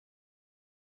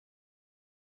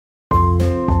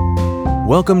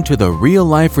Welcome to the Real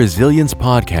Life Resilience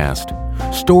Podcast.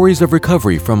 Stories of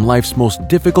recovery from life's most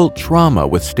difficult trauma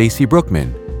with Stacy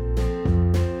Brookman.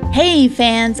 Hey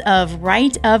fans of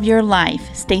Right of Your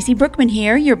Life, Stacy Brookman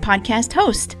here, your podcast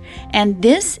host, and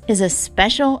this is a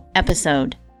special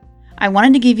episode. I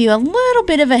wanted to give you a little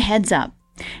bit of a heads up.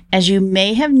 As you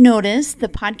may have noticed, the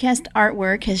podcast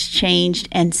artwork has changed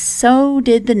and so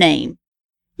did the name.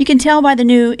 You can tell by the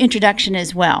new introduction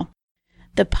as well.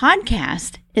 The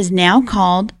podcast is now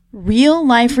called Real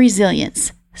Life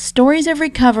Resilience, Stories of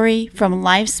Recovery from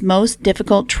Life's Most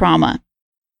Difficult Trauma.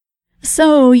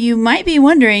 So you might be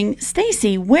wondering,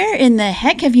 Stacy, where in the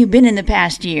heck have you been in the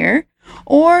past year?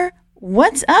 Or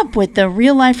what's up with the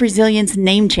Real Life Resilience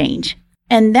name change?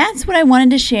 And that's what I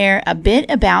wanted to share a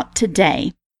bit about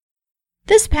today.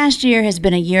 This past year has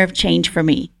been a year of change for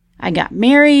me. I got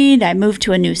married, I moved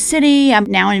to a new city, I'm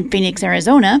now in Phoenix,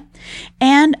 Arizona,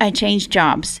 and I changed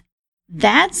jobs.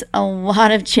 That's a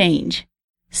lot of change.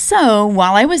 So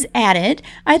while I was at it,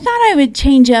 I thought I would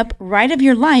change up Right of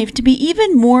Your Life to be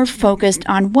even more focused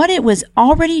on what it was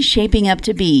already shaping up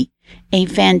to be, a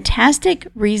fantastic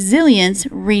resilience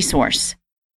resource.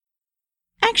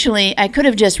 Actually, I could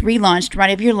have just relaunched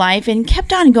Right of Your Life and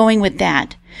kept on going with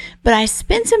that. But I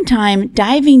spent some time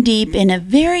diving deep in a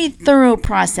very thorough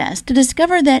process to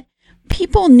discover that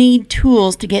people need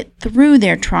tools to get through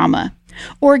their trauma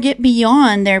or get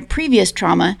beyond their previous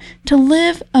trauma to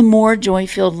live a more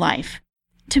joy-filled life,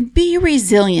 to be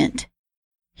resilient.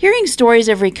 Hearing stories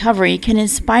of recovery can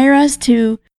inspire us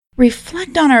to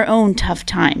reflect on our own tough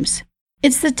times.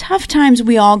 It's the tough times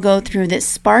we all go through that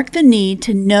spark the need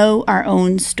to know our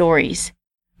own stories.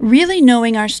 Really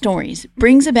knowing our stories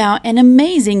brings about an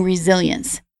amazing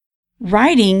resilience.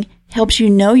 Writing helps you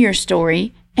know your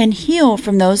story and heal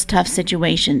from those tough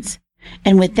situations.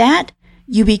 And with that,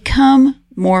 you become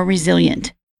more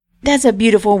resilient. That's a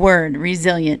beautiful word,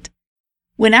 resilient.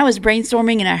 When I was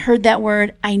brainstorming and I heard that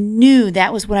word, I knew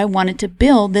that was what I wanted to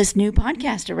build this new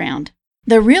podcast around.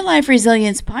 The Real Life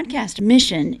Resilience Podcast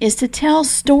mission is to tell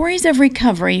stories of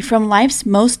recovery from life's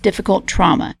most difficult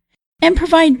trauma and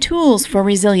provide tools for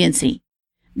resiliency.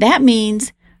 That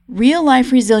means real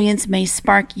life resilience may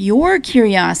spark your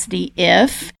curiosity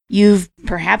if you've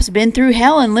perhaps been through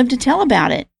hell and lived to tell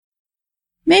about it.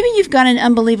 Maybe you've got an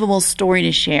unbelievable story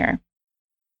to share.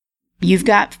 You've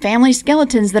got family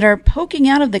skeletons that are poking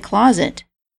out of the closet.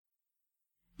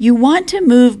 You want to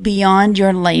move beyond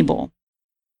your label.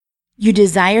 You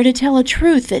desire to tell a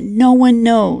truth that no one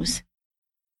knows.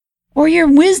 Or your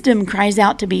wisdom cries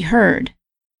out to be heard.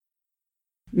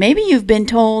 Maybe you've been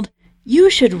told you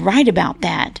should write about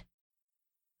that.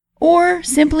 Or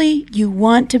simply you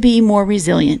want to be more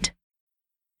resilient.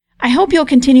 I hope you'll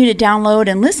continue to download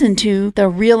and listen to the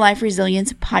Real Life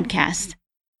Resilience podcast.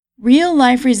 Real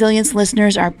Life Resilience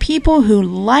listeners are people who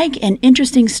like an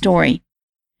interesting story.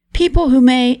 People who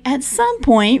may at some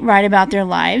point write about their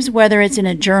lives, whether it's in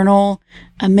a journal,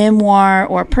 a memoir,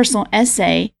 or a personal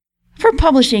essay, for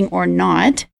publishing or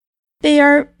not. They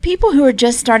are people who are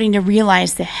just starting to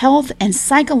realize the health and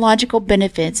psychological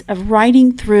benefits of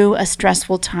writing through a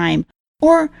stressful time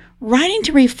or writing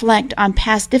to reflect on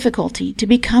past difficulty to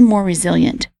become more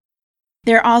resilient.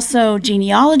 They're also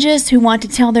genealogists who want to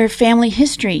tell their family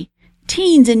history,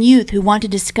 teens and youth who want to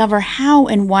discover how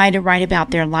and why to write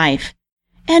about their life,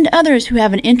 and others who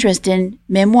have an interest in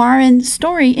memoir and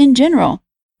story in general.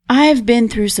 I've been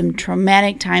through some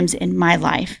traumatic times in my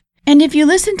life. And if you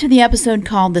listened to the episode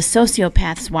called The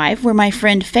Sociopath's Wife, where my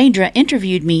friend Phaedra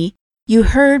interviewed me, you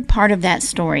heard part of that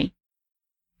story.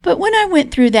 But when I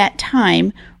went through that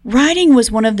time, writing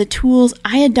was one of the tools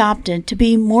I adopted to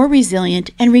be more resilient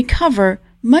and recover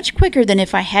much quicker than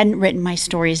if I hadn't written my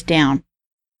stories down.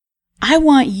 I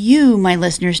want you, my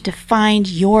listeners, to find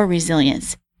your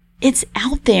resilience. It's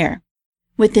out there.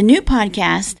 With the new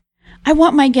podcast, I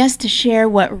want my guests to share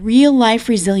what real life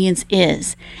resilience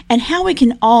is and how we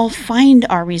can all find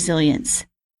our resilience.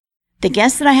 The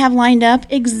guests that I have lined up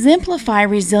exemplify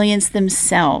resilience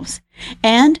themselves,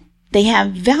 and they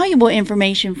have valuable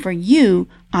information for you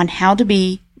on how to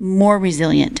be more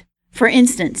resilient. For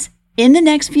instance, in the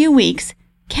next few weeks,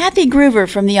 Kathy Groover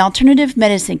from the Alternative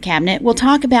Medicine Cabinet will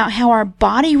talk about how our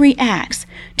body reacts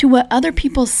to what other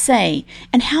people say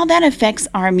and how that affects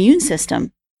our immune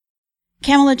system.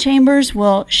 Kamala Chambers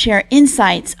will share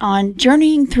insights on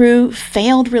journeying through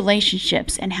failed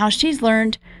relationships and how she's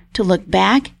learned to look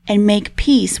back and make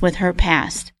peace with her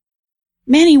past.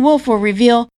 Manny Wolf will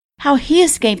reveal how he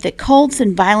escaped the cults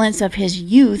and violence of his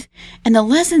youth and the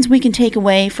lessons we can take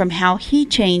away from how he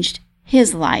changed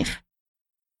his life.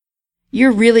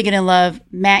 You're really going to love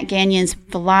Matt Gagnon's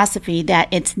philosophy that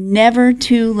it's never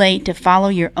too late to follow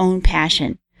your own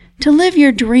passion, to live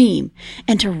your dream,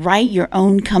 and to write your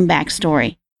own comeback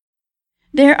story.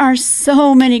 There are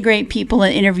so many great people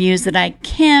in interviews that I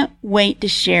can't wait to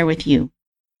share with you.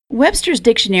 Webster's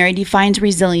Dictionary defines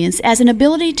resilience as an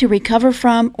ability to recover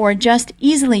from or adjust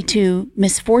easily to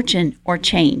misfortune or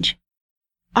change.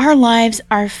 Our lives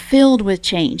are filled with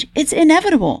change. It's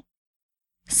inevitable.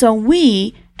 So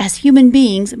we, as human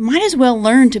beings, might as well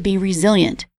learn to be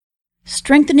resilient.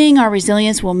 Strengthening our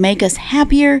resilience will make us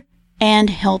happier and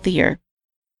healthier.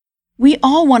 We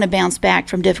all want to bounce back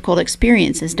from difficult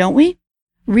experiences, don't we?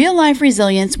 Real-life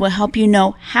resilience will help you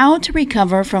know how to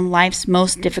recover from life's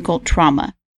most difficult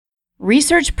trauma.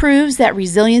 Research proves that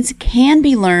resilience can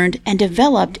be learned and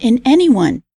developed in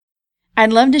anyone.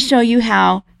 I'd love to show you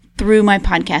how through my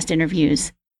podcast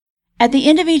interviews. At the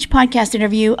end of each podcast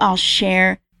interview, I'll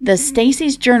share the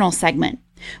Stacy's Journal segment,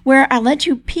 where I let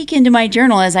you peek into my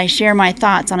journal as I share my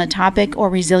thoughts on a topic or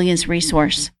resilience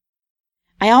resource.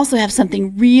 I also have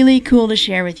something really cool to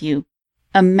share with you,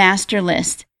 a master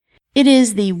list. It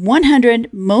is the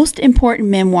 100 most important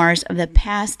memoirs of the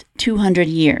past 200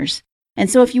 years. And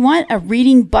so if you want a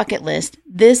reading bucket list,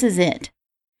 this is it.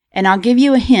 And I'll give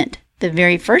you a hint. The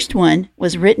very first one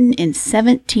was written in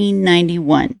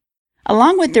 1791.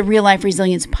 Along with the Real Life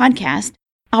Resilience podcast,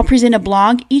 I'll present a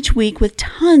blog each week with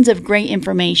tons of great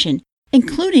information,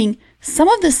 including some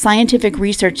of the scientific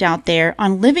research out there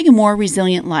on living a more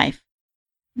resilient life.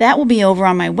 That will be over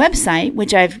on my website,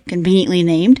 which I've conveniently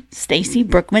named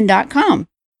stacybrookman.com.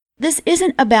 This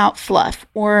isn't about fluff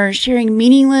or sharing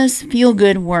meaningless,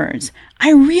 feel-good words.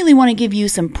 I really want to give you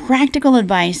some practical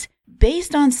advice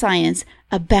based on science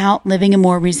about living a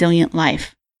more resilient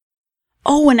life.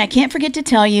 Oh, and I can't forget to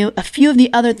tell you a few of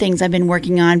the other things I've been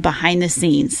working on behind the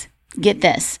scenes. Get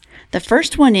this. The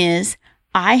first one is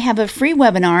I have a free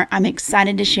webinar I'm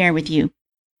excited to share with you.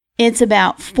 It's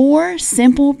about 4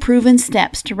 simple, proven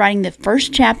steps to writing the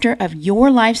first chapter of your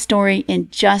life story in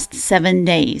just 7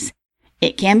 days.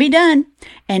 It can be done,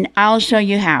 and I'll show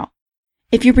you how.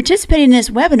 If you participate in this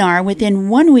webinar within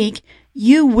 1 week,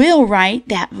 you will write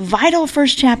that vital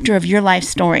first chapter of your life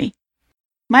story.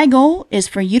 My goal is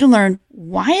for you to learn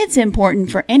why it's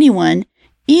important for anyone,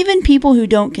 even people who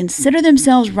don't consider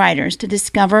themselves writers, to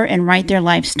discover and write their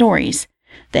life stories,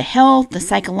 the health, the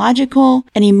psychological,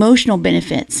 and emotional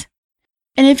benefits.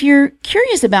 And if you're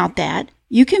curious about that,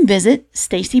 you can visit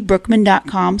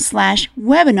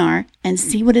stacybrookman.com/webinar and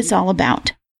see what it's all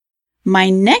about. My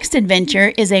next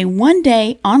adventure is a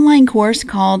 1-day online course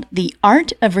called The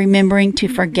Art of Remembering to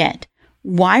Forget.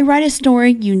 Why write a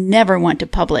story you never want to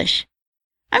publish?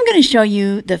 I'm going to show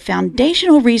you the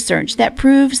foundational research that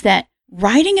proves that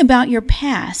writing about your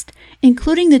past,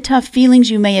 including the tough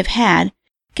feelings you may have had,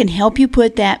 can help you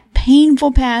put that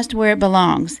painful past where it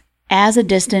belongs, as a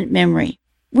distant memory,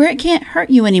 where it can't hurt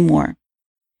you anymore.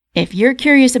 If you're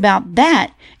curious about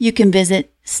that, you can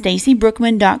visit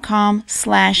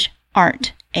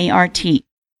stacybrookman.com/art, A-R-T.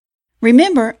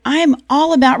 Remember, I'm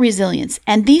all about resilience,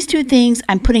 and these 2 things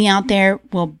I'm putting out there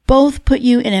will both put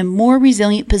you in a more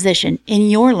resilient position in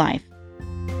your life.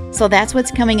 So that's what's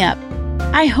coming up.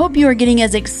 I hope you are getting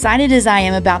as excited as I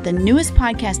am about the newest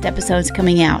podcast episodes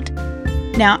coming out.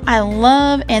 Now, I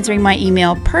love answering my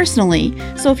email personally,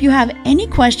 so if you have any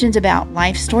questions about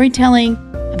life storytelling,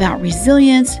 about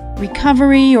resilience,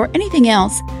 recovery, or anything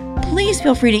else, please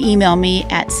feel free to email me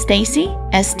at Stacy,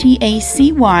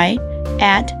 S-T-A-C-Y,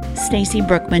 at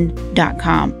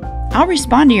stacybrookman.com. I'll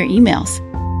respond to your emails.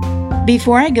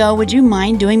 Before I go, would you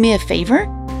mind doing me a favor?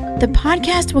 The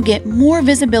podcast will get more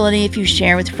visibility if you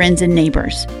share with friends and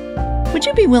neighbors. Would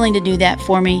you be willing to do that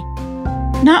for me?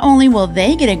 Not only will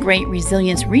they get a great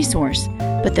resilience resource,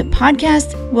 but the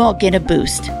podcast will get a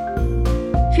boost.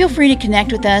 Feel free to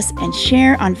connect with us and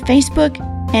share on Facebook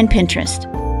and Pinterest,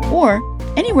 or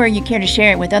anywhere you care to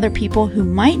share it with other people who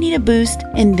might need a boost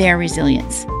in their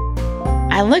resilience.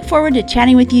 I look forward to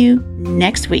chatting with you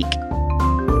next week.